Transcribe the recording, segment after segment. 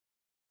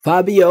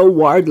Fabio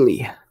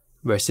Wardley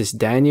versus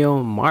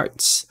Daniel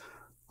Martz.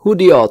 Who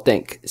do y'all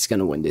think is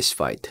gonna win this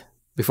fight?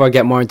 Before I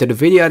get more into the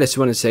video, I just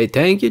want to say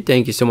thank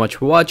you so much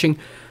for watching.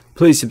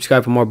 Please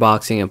subscribe for more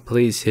boxing and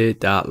please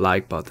hit that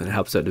like button. It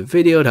helps out the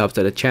video, it helps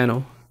out the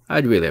channel.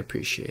 I'd really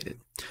appreciate it.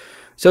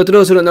 So to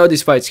those who don't know,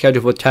 this fight is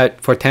scheduled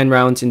for 10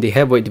 rounds in the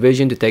heavyweight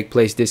division to take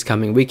place this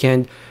coming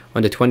weekend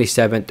on the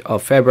 27th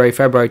of February,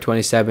 February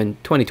 27,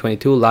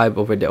 2022, live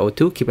over the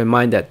O2. Keep in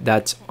mind that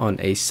that's on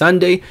a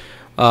Sunday.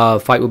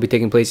 Fight will be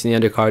taking place in the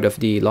undercard of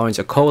the Lawrence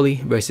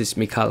Okolie versus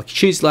Mikhail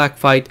Chislak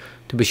fight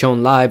to be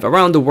shown live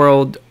around the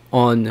world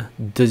on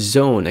the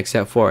Zone,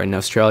 except for in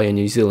Australia and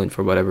New Zealand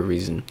for whatever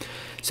reason.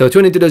 So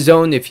tune into the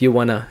Zone if you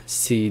wanna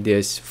see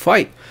this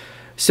fight.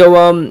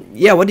 So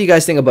yeah, what do you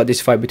guys think about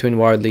this fight between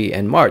Wardley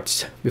and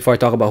Martz? Before I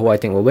talk about who I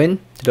think will win,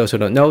 to those who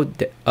don't know,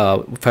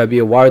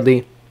 Fabio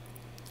Wardley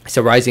is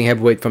a rising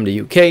heavyweight from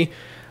the UK,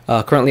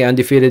 currently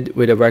undefeated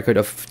with a record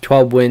of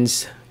 12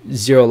 wins,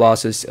 0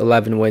 losses,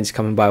 11 wins,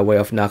 coming by way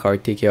of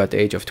knockout TKO at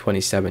the age of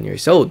 27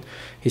 years old.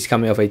 He's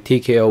coming off a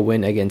TKO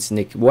win against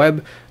Nick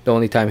Webb. The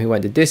only time he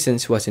went the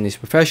distance was in his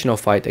professional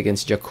fight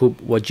against Jakub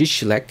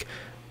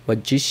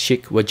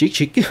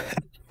Wojcicki.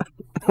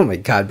 Oh my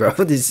god, bro,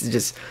 this is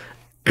just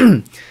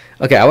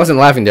okay. I wasn't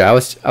laughing there. I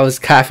was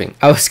coughing.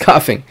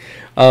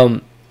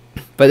 But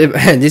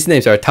these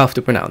names are tough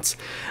to pronounce.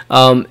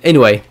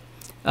 Anyway,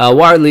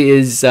 Wardley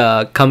is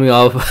coming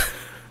off.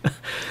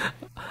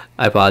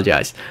 I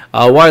apologize.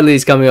 Wardley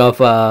is coming off,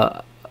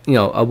 a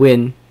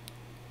win,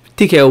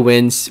 TKO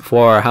wins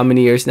for how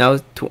many years now?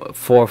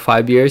 4 or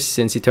 5 years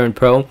since he turned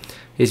pro.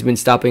 He's been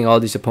stopping all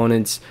these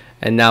opponents,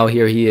 and now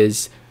here he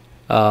is.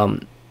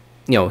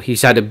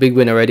 He's had a big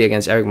win already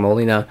against Eric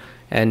Molina,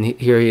 and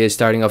here he is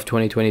starting off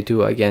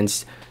 2022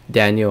 against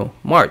Daniel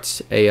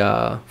Martz,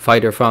 a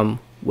fighter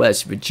from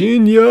West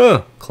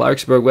Virginia,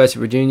 Clarksburg, West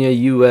Virginia,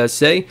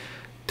 USA.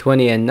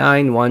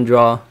 20-9, 1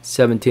 draw,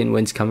 17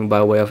 wins, coming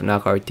by way of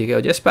knockout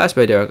TKO. Just passed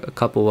by there a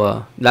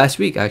couple last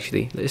week,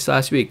 actually.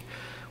 Last week,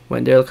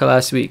 went there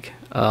last week.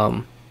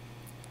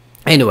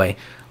 Anyway,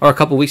 or a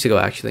couple weeks ago,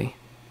 actually.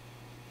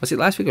 Was it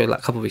last week or a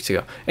couple weeks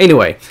ago?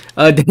 Anyway,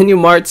 Daniel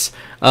Martz,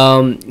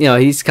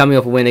 he's coming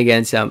off a win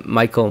against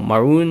Michael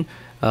Maroon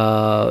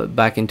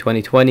back in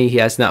 2020. He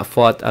has not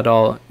fought at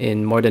all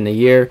in more than a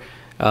year.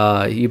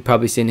 You've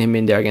probably seen him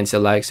in there against the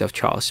likes of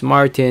Charles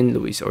Martin,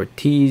 Luis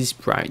Ortiz,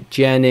 Brian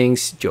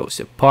Jennings,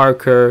 Joseph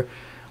Parker.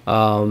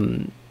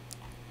 Who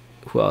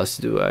else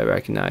do I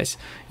recognize?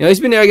 He's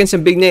been there against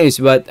some big names,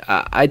 but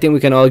I think we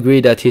can all agree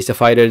that he's a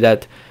fighter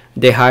that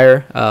they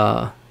hire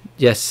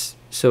just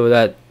so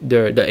that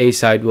the A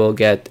side will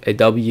get a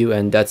W,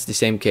 and that's the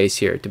same case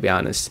here, to be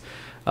honest.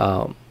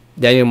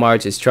 Daniel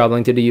Martz is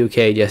traveling to the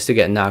UK just to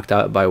get knocked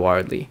out by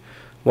Wardley.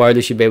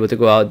 Wardley should be able to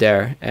go out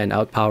there and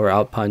outpower,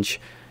 outpunch,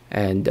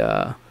 and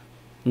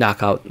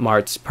knock out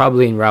Martz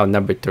probably in round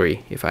number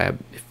 3, if I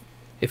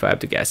have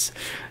to guess.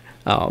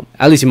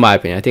 At least in my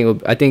opinion,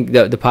 I think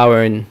the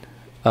power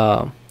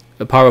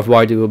of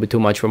Wardley will be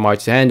too much for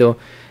Martz to handle,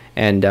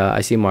 and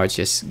I see Martz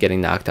just getting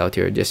knocked out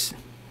here. Just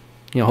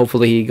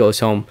hopefully he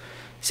goes home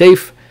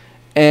safe,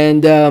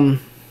 and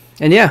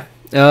yeah,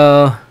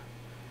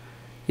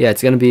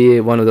 it's gonna be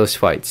one of those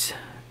fights.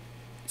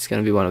 It's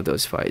gonna be one of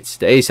those fights.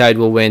 The A side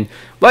will win,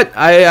 but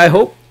I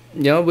hope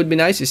it would be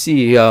nice to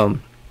see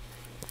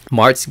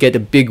Martz get a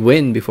big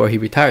win before he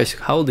retires.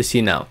 How old is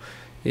he now?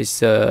 It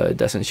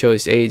doesn't show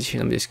his age.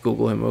 Let me just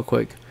Google him real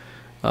quick.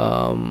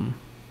 Yeah,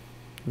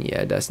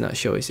 it does not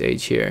show his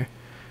age here.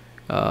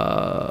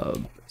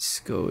 Let's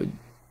go.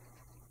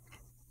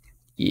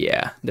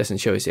 Yeah, doesn't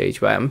show his age,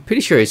 but I'm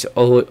pretty sure it's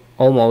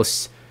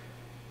almost.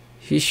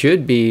 He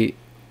should be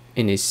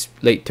in his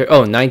late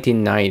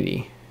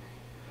 1990.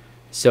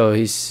 So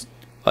he's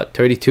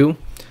 32,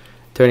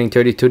 turning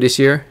 32 this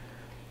year.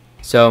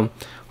 So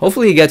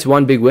hopefully he gets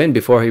one big win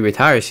before he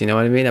retires. You know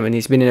what I mean?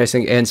 He's been in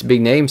there against big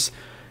names,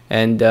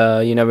 and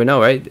you never know,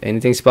 right?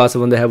 Anything's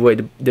possible in the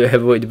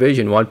heavyweight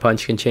division. One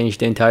punch can change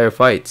the entire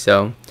fight.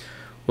 So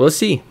we'll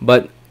see.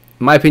 But in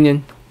my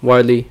opinion,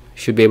 Wardley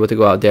should be able to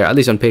go out there, at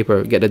least on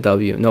paper, get a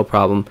W, no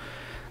problem.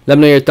 Let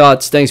me know your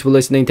thoughts. Thanks for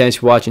listening. Thanks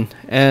for watching.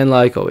 And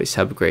like always,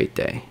 have a great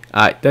day.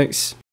 Alright, thanks.